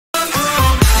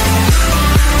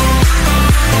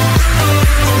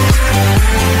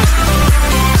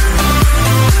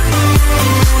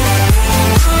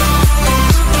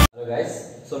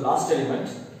element.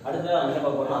 அடுத்து நம்ம என்ன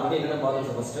பார்க்க போறோம் அங்க என்ன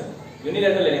பார்த்தோம் first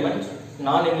unilateral element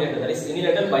non unilateral that is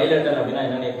unilateral bilateral அப்படினா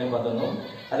என்னன்னு ஏற்கனவே பார்த்தோம்.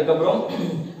 அதுக்கு அப்புறம்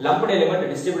lumped element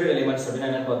distributed elements அப்படினா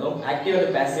என்னன்னு பார்த்தோம். active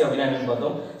and passive அப்படினா என்னன்னு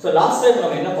பார்த்தோம். சோ லாஸ்ட் டைம்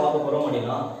நம்ம என்ன பார்க்க போறோம்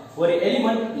அப்படினா ஒரு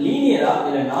எலிமெண்ட் லீனியரா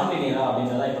இல்ல நான் லீனியரா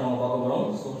அப்படிங்கறத இப்போ நம்ம பார்க்க போறோம்.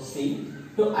 So see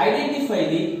to identify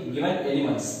the given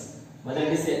elements whether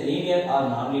it is a linear or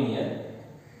non linear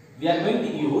we are going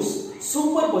to use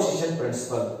superposition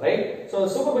principle, right? So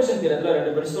superposition theorem la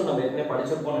rendu principle நம்ம ஏற்கனவே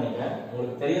படிச்சிருப்போம் நினைக்கிறேன்.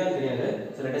 உங்களுக்கு தெரியாது.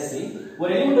 So let us see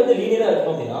ஒரு element வந்து லீனியரா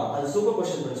இருக்கும் அப்படினா அது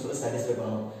சூப்பர்பொசிஷன் பிரின்சிபலை சாட்டிஸ்ஃபை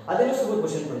பண்ணணும். அது என்ன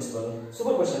சூப்பர்பொசிஷன் பிரின்சிபல்?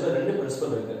 சூப்பர்பொசிஷன்ல ரெண்டு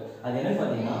பிரின்சிபல் இருக்கு. அது என்னன்னு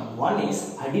பாத்தீங்கன்னா one is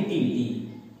additivity,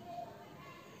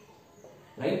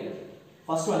 right?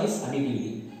 First one is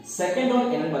additivity. Second one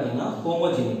என்னன்னு பாத்தீங்கன்னா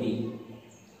homogeneity.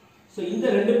 So இந்த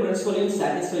ரெண்டு பிரின்சிபலையும்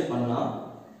சாட்டிஸ்ஃபை பண்ணா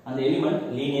அந்த எலிமெண்ட்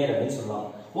லீனியர் அப்படினு சொல்லலாம்.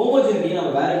 homogeneity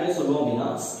நம்ம வேற எப்படி சொல்லுவோம் அப்படினா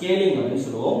scaling அப்படினு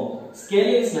சொல்லுவோம்.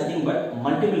 scaling is nothing but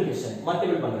multiplication,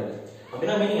 multiple பண்றது.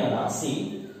 அப்படினா மீனிங் என்ன? see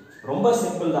ரொம்ப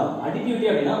சிம்பிள் தான். additivity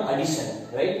அப்படினா addition,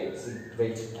 right? see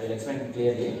wait I will explain it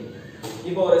clearly.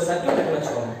 இப்போ ஒரு சர்க்யூட் எடுத்து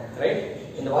வச்சுக்கோங்க, ரைட்?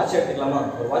 இந்த வாட்ச் எடுத்துக்கலாமா?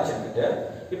 ஒரு வாட்ச் எடுத்துட்டு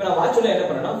இப்போ நான் வாட்ச்ல என்ன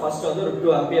பண்றேன்னா ஃபர்ஸ்ட் வந்து ஒரு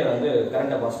 2 ஆம்பியர் வந்து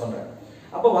கரண்ட பாஸ் பண்றேன்.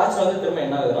 அப்போ வாட்ச்ல வந்து திரும்ப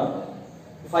என்ன ஆகுதுன்னா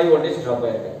 5 வோல்டேஜ் டிராப்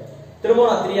ஆயிருக்கு. திரும்ப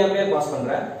நான் 3 ஆம்பியர் பாஸ்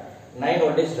பண்றேன், 9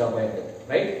 வோல்டேஜ் டிராப் ஆயிருக்கு,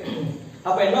 ரைட்?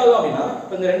 அப்ப என்ன ஆகும் அப்படினா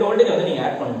இந்த ரெண்டு வோல்டேஜ் வந்து நீங்க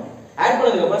ஆட் பண்ணனும். ஆட்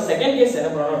பண்ணதுக்கு அப்புறம் செகண்ட் கேஸ்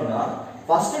என்ன பண்ணனும் அப்படினா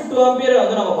ஃபர்ஸ்ட் 2 ஆம்பியர்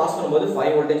வந்து நம்ம பாஸ் பண்ணும்போது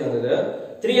 5 வோல்டேஜ் வந்தது,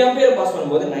 3 ஆம்பியர் பாஸ்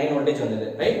பண்ணும்போது 9 வோல்டேஜ் வந்தது,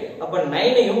 ரைட்? அப்ப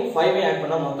 9 ஐயும் 5 ஐயும் ஆட்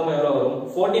பண்ணா மொத்தமா எவ்வளவு வரும்?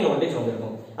 14 வோல்டேஜ் வந்திருக்கும்.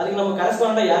 அதுக்கு நம்ம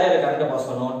கரஸ்பாண்டா யார் கரண்ட பாஸ்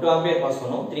பண்ணோம்? 2 ஆம்பியர் பாஸ்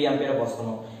பண்ணோம், 3 ஆம்பியர் பாஸ்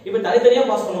பண்ணோம். இப்போ தனித்தனியா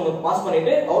பாஸ்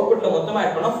பண்ணிட்டு அவுட்புட்ல மொத்தமா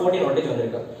ஆட் பண்ணா 14 வோல்டேஜ்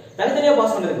வந்திருக்கு. தனித்தனியா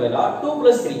பாஸ் பண்ணதுக்கு பதிலா 2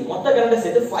 + 3 மொத்த கரண்ட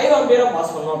சேர்த்து 5 ஆம்பியரா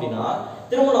பாஸ் பண்ணோம் அப்படினா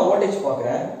திரும்ப நான் வோல்டேஜ்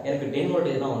பார்க்கறேன், எனக்கு 10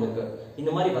 வோல்டேஜ் தான் வந்திருக்கு. இந்த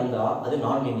மாதிரி வந்தா அது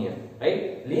நான் லீனியர், ரைட்?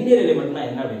 லீனியர் எலிமெண்ட்னா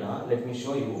என்ன அப்படினா let me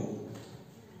show you.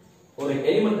 ஒரு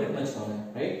எலிமெண்ட் இருக்குன்னு வெச்சுக்கோங்க,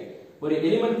 ரைட்? ஒரு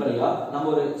எலிமெண்ட் வழியா நம்ம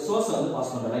ஒரு சோர்ஸ் வந்து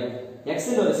பாஸ் பண்றோம், ரைட்? x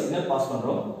ல ஒரு சிக்னல் பாஸ்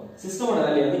பண்றோம். சிஸ்டமோட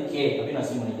வேல்யூ வந்து k அப்படி நான்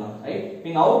அஸ்யூம் பண்ணிக்கலாம், ரைட்?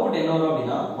 இங்க அவுட்புட் என்ன வரும்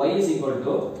அப்படினா y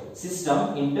system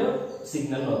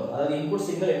signal வரும். அதாவது இன்புட்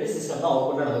சிக்னல் into சிஸ்டம் தான்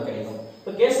அவுட்புட்டா நமக்கு கிடைக்கும்.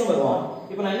 இப்போ கேஸ் நம்பர் 1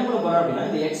 இப்போ நான் என்ன பண்ண போறேன் அப்படினா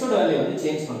இந்த x ஓட வேல்யூ வந்து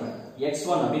சேஞ்ச் பண்றேன்,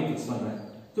 x1 அப்படி ஃபிக்ஸ் பண்றேன்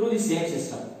through the same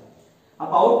system.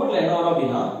 அப்ப அவுட்புட்ல என்ன வரும்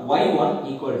அப்படினா y1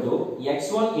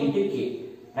 x1 into k,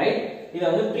 right? இத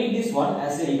வந்து treat this one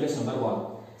as a equation number 1.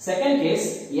 Second case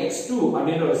x2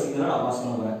 அப்படிங்கற ஒரு சிக்னலை நான் பாஸ்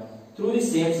பண்ண போறேன் through the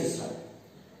same system,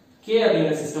 k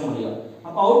அப்படிங்கற சிஸ்டம் வழியா.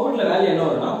 அப்ப அவுட்புட்ல வேல்யூ என்ன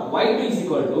வரும்னா y2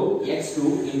 x2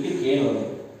 into k ன்னு வரும்.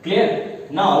 clear?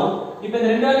 now இப்போ இந்த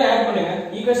ரெண்டு வேல்யூ ஆட் பண்ணுங்க.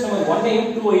 ஈக்குவேஷன் நம்பர் 1 ஐயும்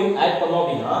 2 ஐயும் ஆட் பண்ணோம்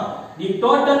அப்படினா the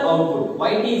total output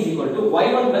yt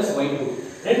y1 y2.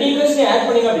 ரெண்டு ஈக்குவேஷனை ஆட்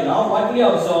பண்ணீங்க அப்படினா what will you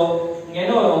observe? இங்க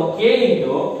என்ன வரும்? k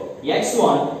into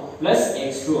x1 plus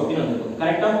x2 அப்படினு வந்துரும்.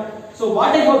 கரெக்ட்டா? so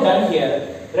what I have done here,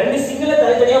 ரெண்டு சிக்னலை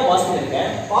தனித்தனியா பாஸ்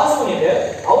பண்ணிருக்கேன். பாஸ் பண்ணிட்டு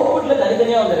அவுட்புட்ல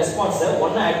தனித்தனியா வந்த ரெஸ்பான்ஸை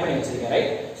ஒண்ணா ஆட் பண்ணி வச்சிருக்கேன்,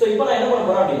 ரைட்? சோ இப்போ நான் என்ன பண்ண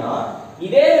போறேன் அப்படினா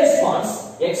இதே ரெஸ்பான்ஸ்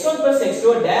x1 plus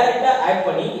x2 டைரக்ட்டா ஆட்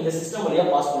பண்ணி இந்த சிஸ்டம் வழியா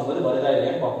பாஸ் பண்ணும்போது வருதா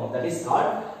இல்லையான்னு பார்க்கணும். that is called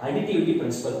additivity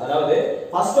principle. அதாவது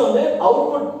ஃபர்ஸ்ட் வந்து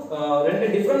அவுட்புட் ரெண்டு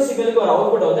டிஃபரண்ட் சிக்னலுக்கு ஒரு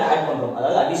அவுட்புட் வந்து ஆட் பண்றோம்,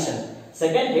 அதாவது அடிஷன்.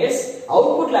 செகண்ட் கேஸ்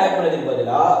அவுட்புட்ல ஆட் பண்ணதுக்கு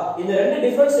பதிலா இந்த ரெண்டு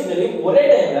டிஃபரண்ட் சிக்னலையும் ஒரே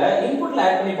டைம்ல இன்புட்ல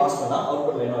ஆட் பண்ணி பாஸ் பண்ணா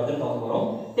அவுட்புட் வேணும் அதுன்னு பார்க்க போறோம்.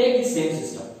 Take the same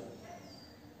system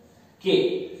k.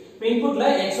 இப்போ இன்புட்ல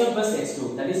x1 plus x2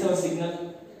 that is our signal.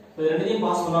 இப்போ ரெண்டையும்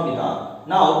பாஸ் பண்ணோம் அப்படினா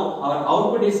now our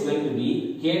output is going to be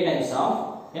k times of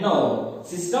என்ன வரும்?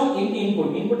 system into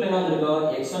input. inputல என்ன வந்திருக்கு?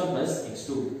 x1 plus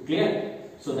x2. clear?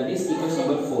 so that is equation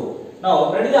number 4. now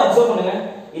ரெண்டையும் observe பண்ணுங்க.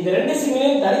 இந்த ரெண்டு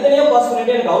சிக்னலையும் தனித்தனியா பாஸ்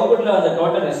பண்ணிட்டு எனக்கு அவுட்புட்ல அந்த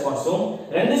டோட்டல் ரெஸ்பான்ஸும்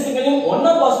ரெண்டு சிக்னலையும்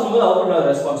ஒண்ணா பாஸ் பண்ணும்போது அவுட்புட்ல வர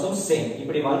ரெஸ்பான்ஸும் சேம்.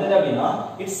 இப்படி வந்தது அப்படினா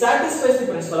it satisfies the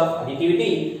principle of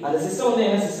additivity. அந்த சிஸ்டம் வந்து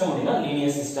என்ன சிஸ்டம் அப்படினா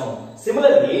லீனியர் சிஸ்டம்.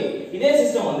 similarly இதே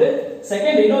சிஸ்டம் வந்து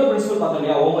செகண்ட் இன்னொரு பிரின்சிபல் பார்த்தோம்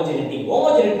இல்லையா, homogeneity.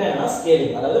 homogeneity என்ன?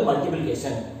 scaling, அதாவது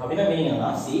மல்டிப்ளிகேஷன். அப்படினா மீனிங்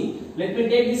என்ன? see let me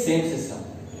take the same system.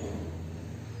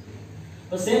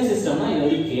 இப்போ சேம் சிஸ்டம்னா இது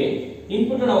வந்து k,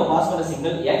 இன்புட்ல நம்ம பாஸ் பண்ண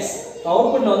சிக்னல் x,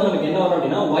 அவுட்புட்ல வந்து நமக்கு என்ன வரும்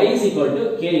அப்படினா y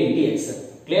k into x.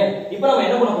 clear? இப்போ நாம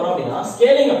என்ன பண்ண போறோம் அப்படினா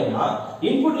ஸ்கேலிங் அப்படினா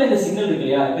இன்புட்ல இந்த சிக்னல் இருக்கு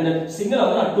இல்லையா, இப்போ இந்த சிக்னலை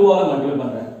வந்து நான் 2 ஆல மல்டிப்ளை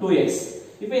பண்றேன், 2x.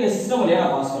 இப்போ இந்த சிஸ்டம் வழியா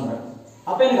நான் பாஸ் பண்றேன்.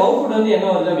 அப்ப எனக்கு அவுட்புட் வந்து என்ன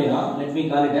வருது அப்படினா let me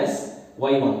call it as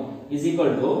y1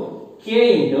 k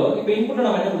into இப்போ இன்புட்ல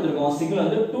நாம என்ன கொடுத்திருக்கோம்? சிக்னல்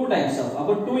வந்து 2 times of,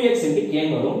 அப்ப 2x into k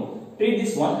ன்னு வரும். treat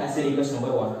this one as a equation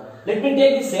number 1. let me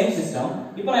take the same system.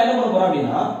 இப்போ நான் என்ன பண்ண போறேன்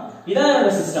அப்படினா இதான்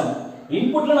என்னோட சிஸ்டம்.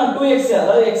 இன்புட்ல நான் 2x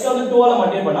அதாவது x வந்து 2 ஆல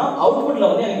மல்டிப்ளை பண்ணா அவுட்புட்ல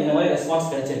வந்து எனக்கு இந்த மாதிரி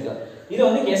ரெஸ்பான்ஸ் கிடைச்சிருக்கு. இது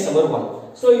வந்து கேஸ் நம்பர் 1.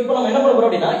 சோ இப்போ நம்ம என்ன பண்ண போறோம்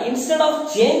அப்படினா instead of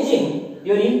changing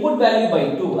your input value by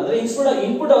 2. அதாவது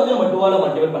input வந்து நம்ம 2 ஆல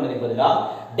மல்டிபிள் பண்றதுக்கு பதிலா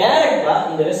டைரக்ட்டா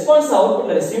இந்த ரெஸ்பான்ஸ்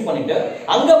அவுட்புட்ல ரிசீவ் பண்ணிட்டு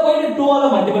அங்க போயிட்டு 2 ஆல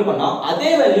மல்டிபிள் பண்ணா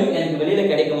அதே வேல்யூ எனக்கு வெளியில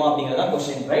கிடைக்குமா அப்படிங்கறத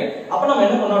क्वेश्चन, ரைட்? அப்ப நம்ம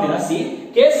என்ன பண்ணோம் அப்படினா see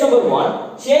case number 1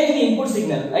 change the input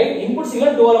signal, right? Input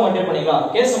signal 2 ஆல மல்டிபிள் பண்ணிக்கலாம்.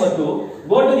 Case number 2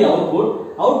 go to the output.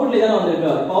 அவுட்புட்ல இதான்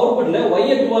வந்திருக்கு. இப்போ அவுட்புட்ல y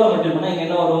ஐ 2 ஆல மல்டிபிள் பண்ணா இங்க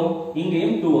என்ன வரும்?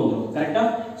 இங்கேயும் 2 வந்துரும். கரெக்ட்டா?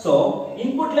 சோ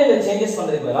இன்புட்ல இந்த சேஞ்சஸ்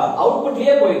பண்றதுக்கு பதிலா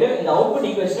அவுட்புட்லயே போயிட்டு இந்த அவுட்புட்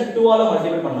ஈக்குவேஷனை 2 ஆல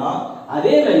மல்டிபிள் பண்ணா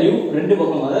அதே வேல்யூ ரெண்டு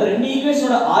பக்கம், அதாவது ரெண்டு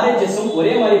ஈக்குவேஷனோட RHSம்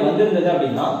ஒரே மாதிரி வந்திருந்தது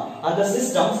அப்படினா அந்த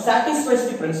system satisfies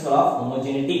the principle of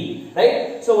homogeneity, right?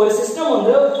 So ஒரு சிஸ்டம்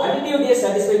வந்து additivity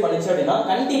satisfy பண்ணுச்சு அப்படினா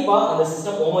கண்டிப்பா அந்த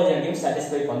சிஸ்டம் homogeneity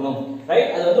satisfy பண்ணும்,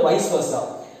 ரைட்? அது வந்து vice versa.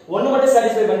 ஒன்னு மட்டும்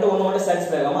satisfy பண்ணிட்டு ஒன்னு மட்டும்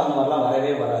satisfy ஆகாம அந்த மாதிரிலாம்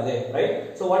வரவே வராது, right?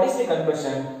 So what is the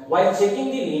conclusion? While checking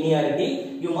the linearity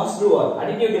you must do what?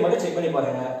 Additivity மட்டும் செக் பண்ணி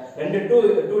பாருங்க. ரெண்டு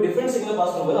two different signal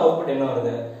பாஸ் பண்ணும்போது அவுட்புட் என்ன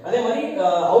வருது. அதே மாதிரி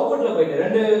அவுட்புட்ல போயிட்டு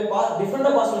ரெண்டு டிஃபரண்டா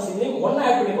பாஸ் பண்ண சிக்னல் ஒன்னு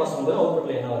ஆட் பண்ணி பாஸ் பண்ணும்போது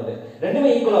அவுட்புட்ல என்ன வருது.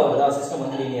 ரெண்டுமே ஈக்குவலா வருதா? சிஸ்டம்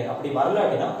வந்து லீனியர். அப்படி வரல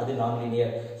அப்படினா அது நான்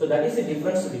linear. So that is the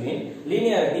difference between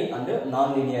linearity and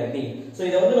non-linearity. So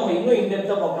இத வந்து நம்ம இன்னும் in depth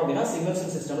பார்க்கணும் அப்படினா signals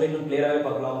and systemல இன்னும் கிளியராவே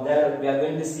பார்க்கலாம். There we are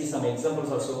going to see some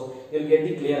examples also. You'll get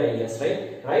the clear ideas, right?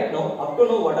 Right now up to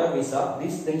now whatever we saw,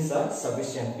 these things are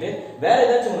sufficient. Clear? வேற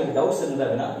ஏதாச்சும் உங்களுக்கு doubts இருந்தா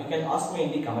you can ask me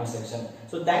in the comment section.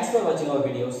 So thanks for watching our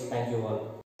videos. Thank you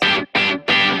all.